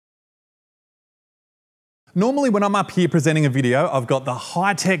Normally when I'm up here presenting a video, I've got the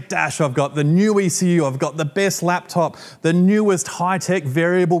high-tech dash, I've got the new ECU, I've got the best laptop, the newest high-tech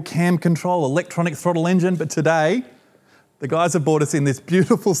variable cam control, electronic throttle engine, but today, the guys have brought us in this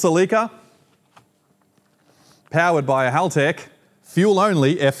beautiful Celica, powered by a Haltech,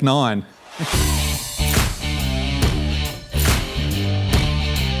 fuel-only F9.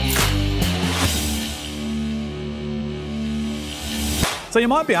 So you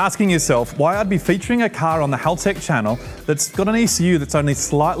might be asking yourself why I'd be featuring a car on the Haltech channel that's got an ECU that's only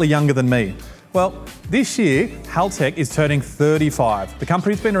slightly younger than me. Well, this year, Haltech is turning 35. The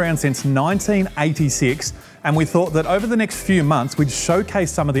company's been around since 1986, and we thought that over the next few months, we'd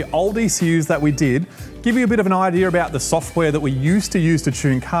showcase some of the old ECUs that we did, give you a bit of an idea about the software that we used to use to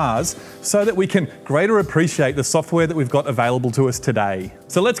tune cars, so that we can greater appreciate the software that we've got available to us today.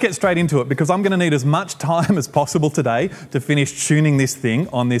 So let's get straight into it, because I'm going to need as much time as possible today to finish tuning this thing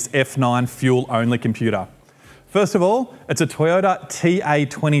on this F9 fuel-only computer. First of all, it's a Toyota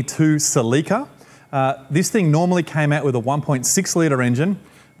TA22 Celica. This thing normally came out with a 1.6 litre engine.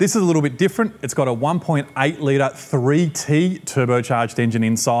 This is a little bit different. It's got a 1.8 litre 3T turbocharged engine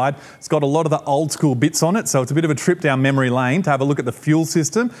inside. It's got a lot of the old school bits on it, so it's a bit of a trip down memory lane to have a look at the fuel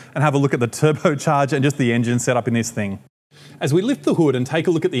system and have a look at the turbocharger and just the engine setup in this thing. As we lift the hood and take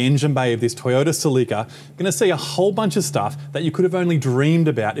a look at the engine bay of this Toyota Celica, you're going to see a whole bunch of stuff that you could have only dreamed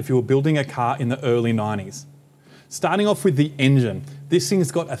about if you were building a car in the early 90s. Starting off with the engine, this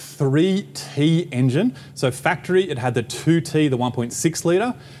thing's got a 3T engine. So factory, it had the 2T, the 1.6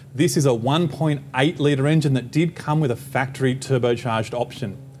 litre. This is a 1.8 litre engine that did come with a factory turbocharged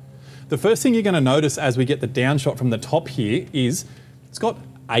option. The first thing you're going to notice as we get the downshot from the top here is it's got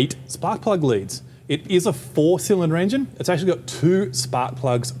 8 spark plug leads. It is a 4-cylinder engine. It's actually got 2 spark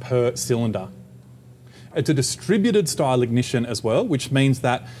plugs per cylinder. It's a distributed style ignition as well, which means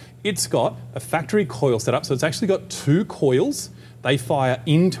that it's got a factory coil setup. So it's actually got 2 coils. They fire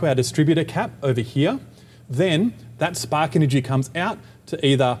into our distributor cap over here. Then that spark energy comes out to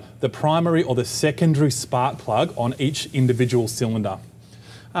either the primary or the secondary spark plug on each individual cylinder.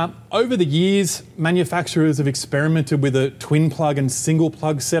 Over the years, manufacturers have experimented with a twin plug and single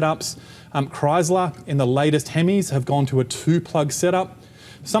plug setups. Chrysler in the latest Hemis have gone to a 2-plug setup.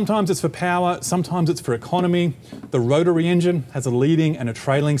 Sometimes it's for power, sometimes it's for economy. The rotary engine has a leading and a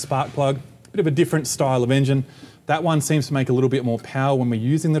trailing spark plug, a bit of a different style of engine. That one seems to make a little bit more power when we're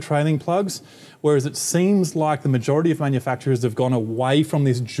using the trailing plugs, whereas it seems like the majority of manufacturers have gone away from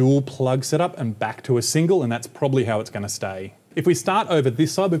this dual plug setup and back to a single, and that's probably how it's going to stay. If we start over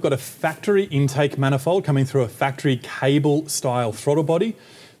this side, we've got a factory intake manifold coming through a factory cable style throttle body.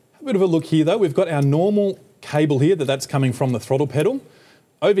 A bit of a look here though, we've got our normal cable here that's coming from the throttle pedal.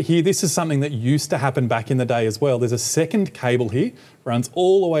 Over here, this is something that used to happen back in the day as well. There's a second cable here, runs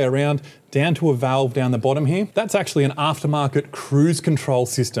all the way around down to a valve down the bottom here. That's actually an aftermarket cruise control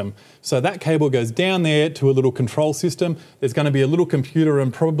system. So that cable goes down there to a little control system. There's going to be a little computer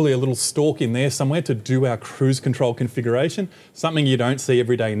and probably a little stalk in there somewhere to do our cruise control configuration, something you don't see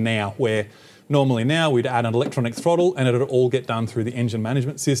every day now, where normally now we'd add an electronic throttle and it'd all get done through the engine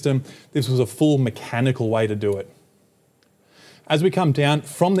management system. This was a full mechanical way to do it. As we come down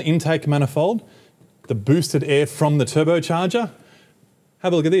from the intake manifold, the boosted air from the turbocharger,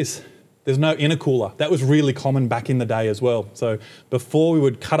 have a look at this. There's no intercooler. That was really common back in the day as well. So before we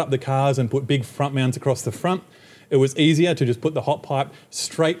would cut up the cars and put big front mounts across the front, it was easier to just put the hot pipe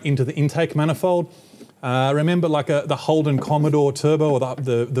straight into the intake manifold. Remember like the Holden Commodore Turbo or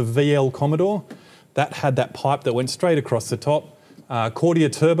the VL Commodore? That had that pipe that went straight across the top. Cordia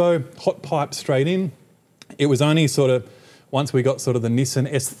Turbo, hot pipe straight in. It was only sort of once we got sort of the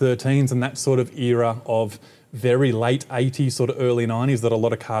Nissan S13s and that sort of era of very late 80s, sort of early 90s, that a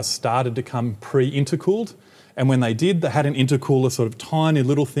lot of cars started to come pre-intercooled. And when they did, they had an intercooler sort of tiny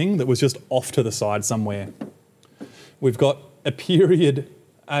little thing that was just off to the side somewhere. We've got a period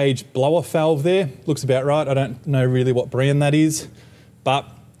age blow-off valve there. Looks about right. I don't know really what brand that is,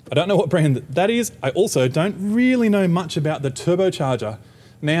 but I don't know what brand that is. I also don't really know much about the turbocharger.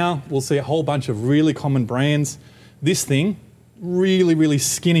 Now we'll see a whole bunch of really common brands. This thing, really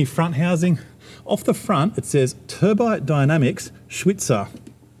skinny front housing. Off the front, it says Turbodynamics Schwitzer,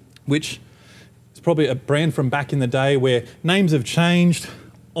 which is probably a brand from back in the day where names have changed.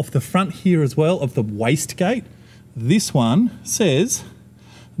 Off the front here as well of the wastegate, this one says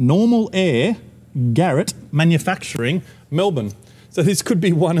Normal Air Garrett Manufacturing, Melbourne. So this could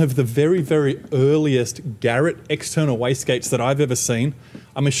be one of the very earliest Garrett external wastegates that I've ever seen.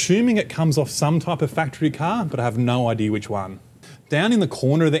 I'm assuming it comes off some type of factory car, but I have no idea which one. Down in the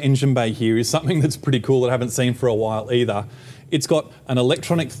corner of the engine bay here is something that's pretty cool that I haven't seen for a while either. It's got an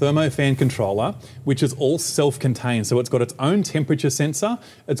electronic thermofan controller, which is all self-contained. So it's got its own temperature sensor.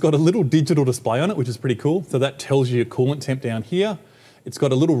 It's got a little digital display on it, which is pretty cool. So that tells you your coolant temp down here. It's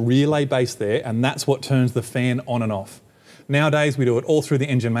got a little relay base there, and that's what turns the fan on and off. Nowadays, we do it all through the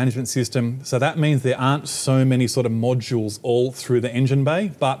engine management system. So that means there aren't so many sort of modules all through the engine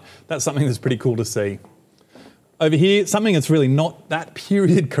bay, but that's something that's pretty cool to see. Over here, something that's really not that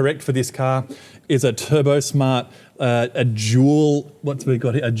period correct for this car is a TurboSmart, a dual, what's we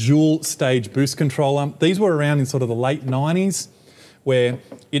got here? A dual stage boost controller. These were around in sort of the late 90s, where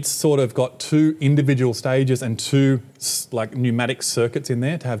it's sort of got two individual stages and two like pneumatic circuits in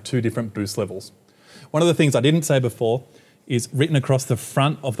there to have two different boost levels. One of the things I didn't say before is written across the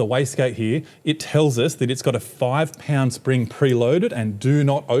front of the wastegate here, it tells us that it's got a 5-pound spring preloaded and do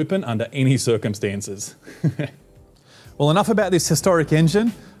not open under any circumstances. Well, enough about this historic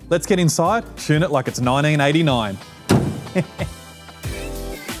engine. Let's get inside, tune it like it's 1989.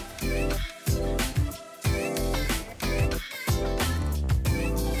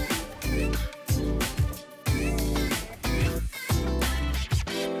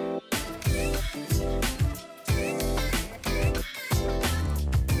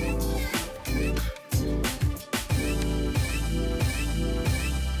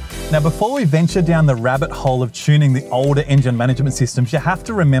 Now, before we venture down the rabbit hole of tuning the older engine management systems, you have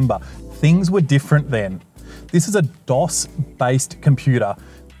to remember, things were different then. This is a DOS-based computer.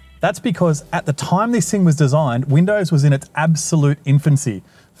 That's because at the time this thing was designed, Windows was in its absolute infancy.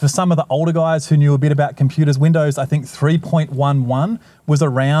 For some of the older guys who knew a bit about computers, Windows, I think 3.11 was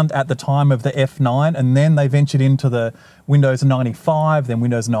around at the time of the F9, and then they ventured into the Windows 95, then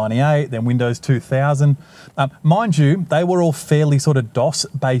Windows 98, then Windows 2000. Mind you, they were all fairly sort of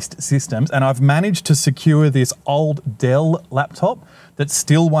DOS-based systems, and I've managed to secure this old Dell laptop that's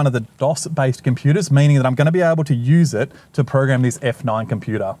still one of the DOS-based computers, meaning that I'm going to be able to use it to program this F9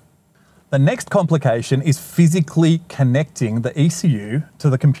 computer. The next complication is physically connecting the ECU to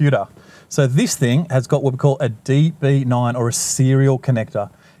the computer. So this thing has got what we call a DB9 or a serial connector.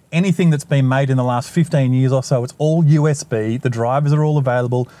 Anything that's been made in the last 15 years or so, it's all USB, the drivers are all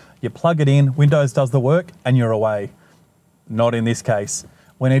available, you plug it in, Windows does the work, and you're away. Not in this case.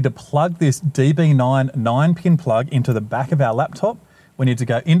 We need to plug this DB9 9-pin plug into the back of our laptop. We need to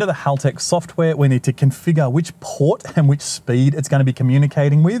go into the Haltech software, we need to configure which port and which speed it's going to be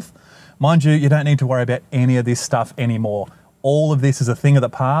communicating with. Mind you, you don't need to worry about any of this stuff anymore. All of this is a thing of the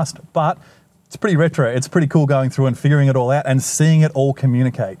past, but it's pretty retro. It's pretty cool going through and figuring it all out and seeing it all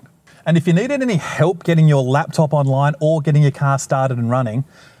communicate. And if you needed any help getting your laptop online or getting your car started and running,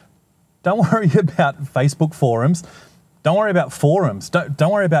 don't worry about Facebook forums. Don't worry about forums. Don't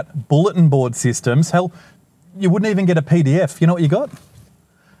worry about bulletin board systems. Hell, you wouldn't even get a PDF. You know what you got?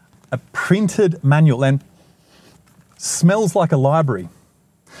 A printed manual, and smells like a library.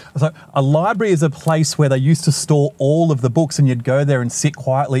 So a library is a place where they used to store all of the books, and you'd go there and sit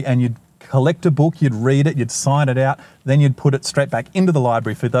quietly and you'd collect a book, you'd read it, you'd sign it out, then you'd put it straight back into the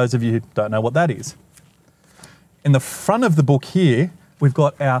library, for those of you who don't know what that is. In the front of the book here, we've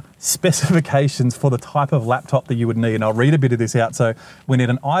got our specifications for the type of laptop that you would need, and I'll read a bit of this out. So we need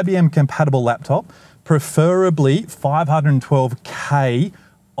an IBM compatible laptop, preferably 512K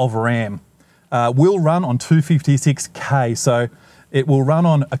of RAM. Will run on 256K, so it will run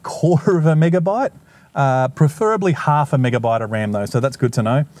on 1/4 of a megabyte, preferably 1/2 megabyte of RAM though, so that's good to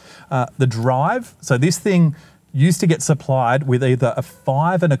know. The drive, so this thing used to get supplied with either a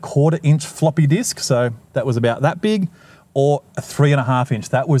 5 1/4 inch floppy disk, so that was about that big, or a 3 1/2 inch.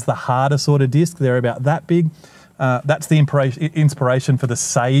 That was the harder sort of disk, they're about that big. That's the inspiration for the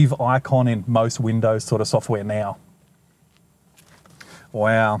save icon in most Windows sort of software now.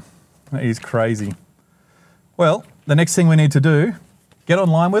 Wow, that is crazy. Well, the next thing we need to do, get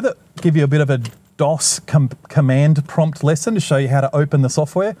online with it, give you a bit of a DOS command prompt lesson to show you how to open the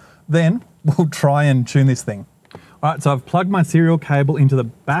software, then we'll try and tune this thing. All right, so I've plugged my serial cable into the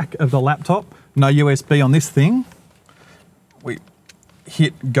back of the laptop, no USB on this thing. We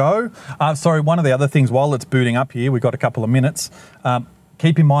hit go. Sorry, one of the other things while it's booting up here, we've got a couple of minutes.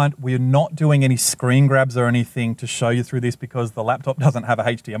 Keep in mind, we're not doing any screen grabs or anything to show you through this because the laptop doesn't have a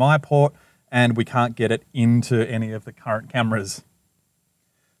HDMI port and we can't get it into any of the current cameras.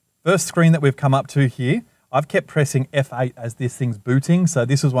 First screen that we've come up to here, I've kept pressing F8 as this thing's booting. So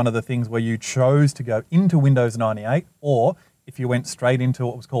this was one of the things where you chose to go into Windows 98, or if you went straight into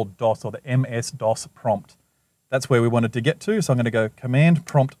what was called DOS or the MS-DOS prompt. That's where we wanted to get to. So I'm going to go command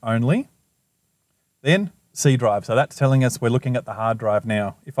prompt only, then C drive. So that's telling us we're looking at the hard drive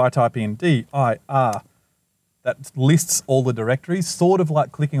now. If I type in dir that lists all the directories, sort of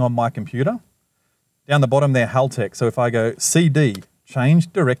like clicking on my computer. Down the bottom there, Haltech. So if I go CD,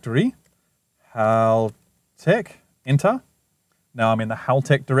 change directory, Haltech, enter. Now I'm in the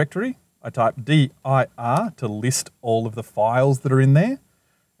Haltech directory. I type dir to list all of the files that are in there.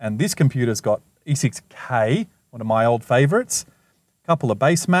 And this computer's got E6K, one of my old favorites, a couple of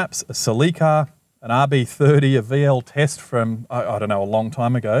base maps, a Celica, an RB30, a VL test from, I don't know, a long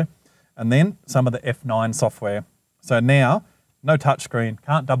time ago, and then some of the F9 software. So now, no touchscreen,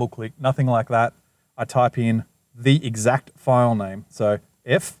 can't double click, nothing like that. I type in the exact file name. So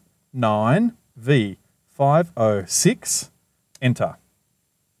F9V506, enter.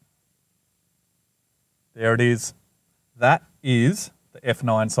 There it is. That is the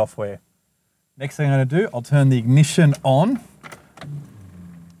F9 software. Next thing I'm going to do, I'll turn the ignition on.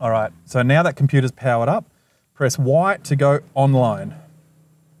 All right, so now that computer's powered up, press Y to go online.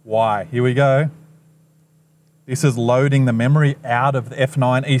 Y, here we go. This is loading the memory out of the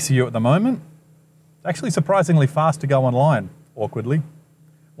F9 ECU at the moment. It's actually surprisingly fast to go online, awkwardly.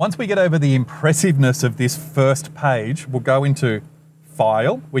 Once we get over the impressiveness of this first page, we'll go into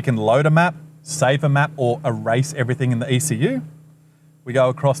File. We can load a map, save a map, or erase everything in the ECU. We go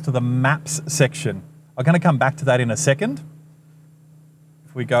across to the Maps section. I'm going to come back to that in a second.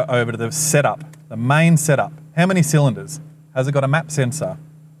 If we go over to the setup, the main setup, how many cylinders? Has it got a map sensor?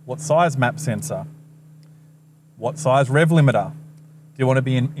 What size map sensor? What size rev limiter? Do you want to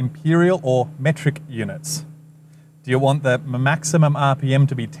be in imperial or metric units? Do you want the maximum RPM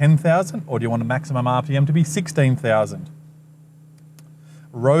to be 10,000 or do you want the maximum RPM to be 16,000?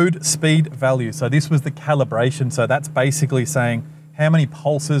 Road speed value. So this was the calibration. So that's basically saying how many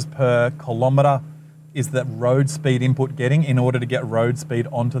pulses per kilometre is the road speed input getting in order to get road speed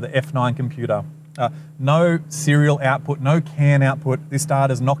onto the F9 computer. No serial output, no CAN output. This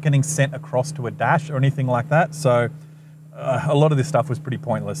data is not getting sent across to a dash or anything like that. So a lot of this stuff was pretty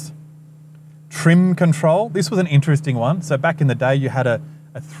pointless. Trim control. This was an interesting one. So back in the day, you had a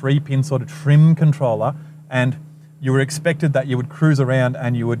 3-pin sort of trim controller and you were expected that you would cruise around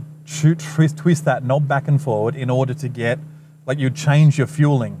and you would twist that knob back and forward in order to get, like you'd change your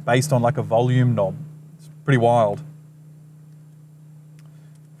fueling based on like a volume knob. It's pretty wild.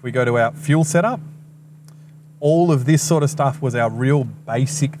 If we go to our fuel setup, all of this sort of stuff was our real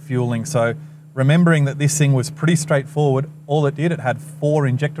basic fueling. So remembering that this thing was pretty straightforward, all it did, it had 4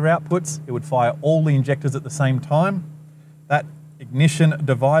 injector outputs. It would fire all the injectors at the same time. That ignition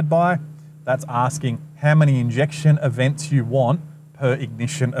divide by, that's asking how many injection events you want per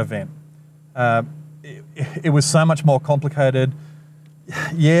ignition event. It was so much more complicated.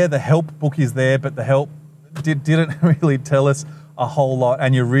 Yeah, the help book is there, but the help didn't really tell us a whole lot,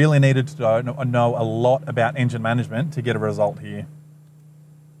 and you really needed to know a lot about engine management to get a result here.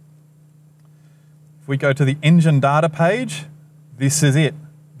 If we go to the engine data page, this is it.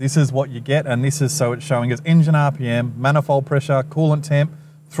 This is what you get, and this is so it's showing us engine RPM, manifold pressure, coolant temp,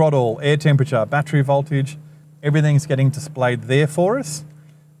 throttle, air temperature, battery voltage. Everything's getting displayed there for us.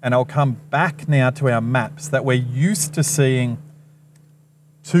 And I'll come back now to our maps that we're used to seeing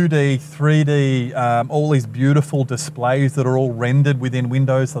 2D, 3D, all these beautiful displays that are all rendered within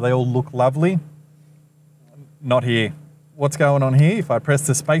Windows so they all look lovely. Not here. What's going on here? If I press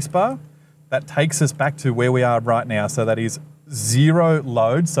the spacebar, that takes us back to where we are right now. So that is 0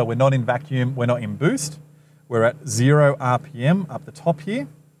 load. So we're not in vacuum, we're not in boost. We're at 0 RPM up the top here.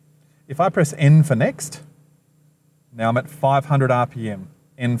 If I press N for next, now I'm at 500 RPM.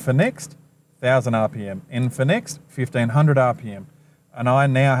 N for next, 1000 RPM. N for next, 1500 RPM. And I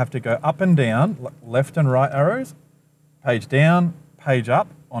now have to go up and down, left and right arrows, page down, page up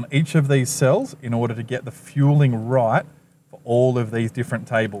on each of these cells in order to get the fueling right for all of these different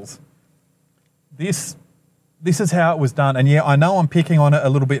tables. This is how it was done. And yeah, I know I'm picking on it a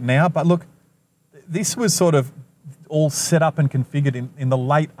little bit now, but look, this was sort of all set up and configured in the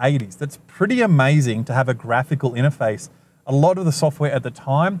late 80s. That's pretty amazing to have a graphical interface. A lot of the software at the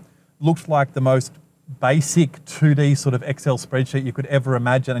time looked like the most basic 2D sort of Excel spreadsheet you could ever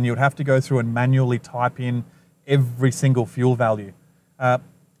imagine, and you would have to go through and manually type in every single fuel value.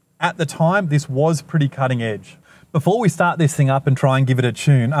 At the time, this was pretty cutting edge. Before we start this thing up and try and give it a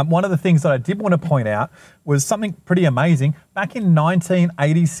tune, one of the things that I did want to point out was something pretty amazing. Back in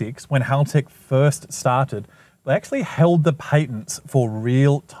 1986, when Haltech first started, they actually held the patents for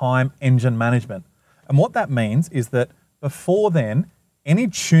real-time engine management. And what that means is that before then, any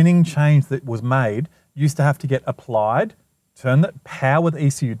tuning change that was made used to have to get applied, power the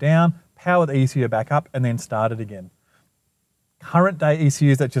ECU down, power the ECU back up, and then start it again. Current day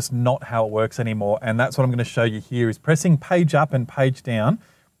ECUs, that's just not how it works anymore. And that's what I'm going to show you here is pressing page up and page down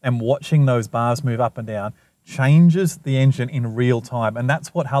and watching those bars move up and down. changes the engine in real time. And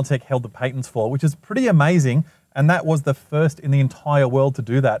that's what Haltech held the patents for, which is pretty amazing. And that was the first in the entire world to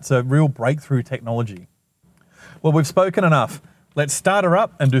do that. So real breakthrough technology. Well, we've spoken enough. Let's start her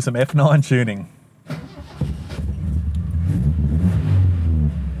up and do some F9 tuning.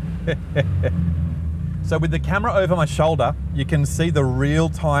 So with the camera over my shoulder, you can see the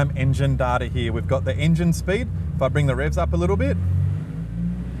real-time engine data here. We've got the engine speed. If I bring the revs up a little bit,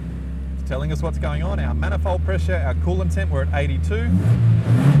 it's telling us what's going on. Our manifold pressure, our coolant temp, we're at 82.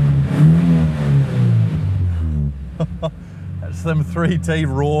 That's some 3T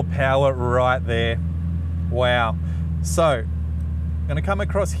raw power right there. Wow. So, I'm going to come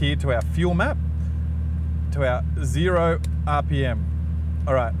across here to our fuel map, to our 0 RPM.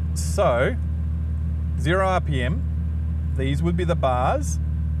 All right, so 0 RPM, these would be the bars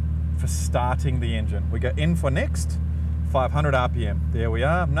for starting the engine. We go N for next, 500 RPM. There we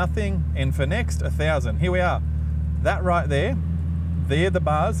are, nothing. N for next, 1000. Here we are. That right there, they're the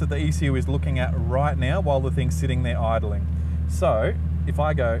bars that the ECU is looking at right now while the thing's sitting there idling. So if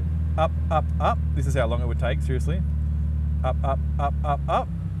I go up, up, up, this is how long it would take, seriously. Up, up, up, up, up.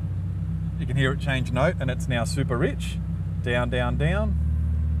 You can hear it change note and it's now super rich. Down, down, down.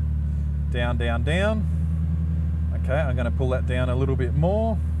 Down, down, down. Okay, I'm going to pull that down a little bit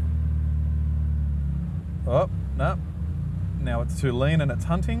more. Oh, no. Now it's too lean and it's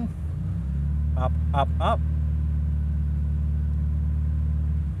hunting. Up, up, up.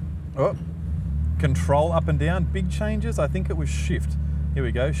 Oh, control up and down, big changes. I think it was shift. Here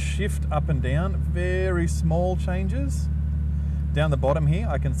we go, shift up and down, very small changes. Down the bottom here,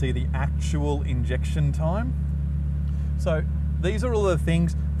 I can see the actual injection time. So these are all the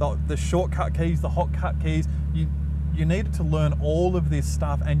things, the shortcut keys, the hotcut keys. You needed to learn all of this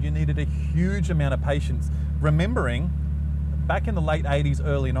stuff and you needed a huge amount of patience. Remembering, back in the late 80s,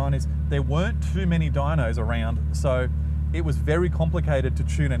 early 90s, there weren't too many dynos around, so it was very complicated to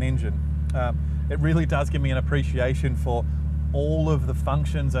tune an engine. It really does give me an appreciation for all of the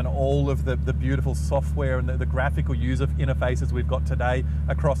functions and all of the beautiful software and the graphical user interfaces we've got today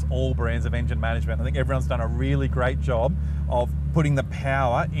across all brands of engine management. I think everyone's done a really great job of putting the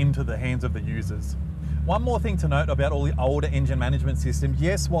power into the hands of the users. One more thing to note about all the older engine management systems,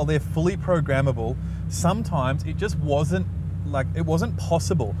 yes, while they're fully programmable, sometimes it just wasn't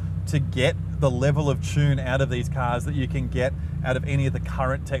possible to get the level of tune out of these cars that you can get out of any of the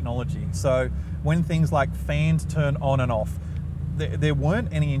current technology. So when things like fans turn on and off, there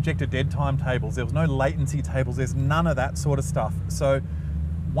weren't any injector dead time tables, there was no latency tables, there's none of that sort of stuff. So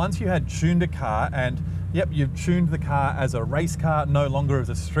once you had tuned a car and, yep, you've tuned the car as a race car, no longer as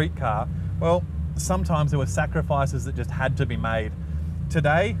a street car, well, sometimes there were sacrifices that just had to be made.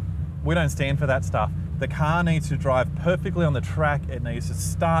 Today, we don't stand for that stuff. The car needs to drive perfectly on the track, it needs to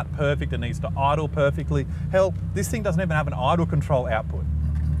start perfect, it needs to idle perfectly. Hell, this thing doesn't even have an idle control output.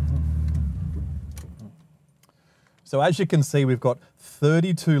 So as you can see, we've got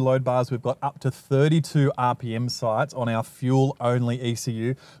 32 load bars, we've got up to 32 RPM sites on our fuel-only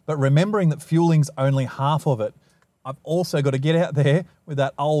ECU, but remembering that fueling's only half of it, I've also got to get out there with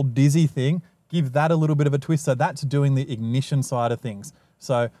that old Dizzy thing, give that a little bit of a twist, so that's doing the ignition side of things.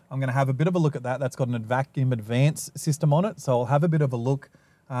 So I'm going to have a bit of a look at that. That's got an vacuum advance system on it, so I'll have a bit of a look.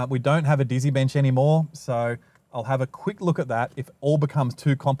 We don't have a Dizzy bench anymore, so I'll have a quick look at that. If all becomes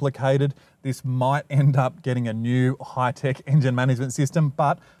too complicated, this might end up getting a new high-tech engine management system,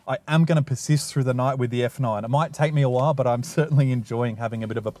 but I am going to persist through the night with the F9. It might take me a while, but I'm certainly enjoying having a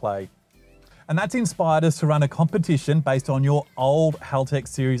bit of a play. And that's inspired us to run a competition based on your old Haltech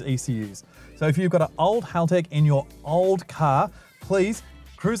series ECUs. So if you've got an old Haltech in your old car, please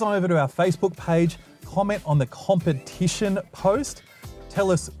cruise on over to our Facebook page, comment on the competition post,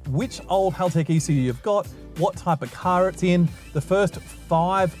 tell us which old Haltech ECU you've got, what type of car it's in. The first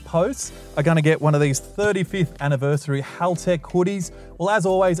 5 posts are going to get one of these 35th anniversary Haltech hoodies. Well, as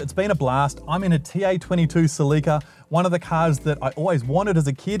always, it's been a blast. I'm in a TA22 Celica, one of the cars that I always wanted as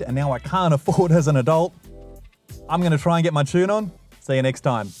a kid and now I can't afford as an adult. I'm going to try and get my tune on. See you next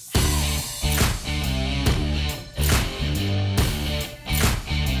time.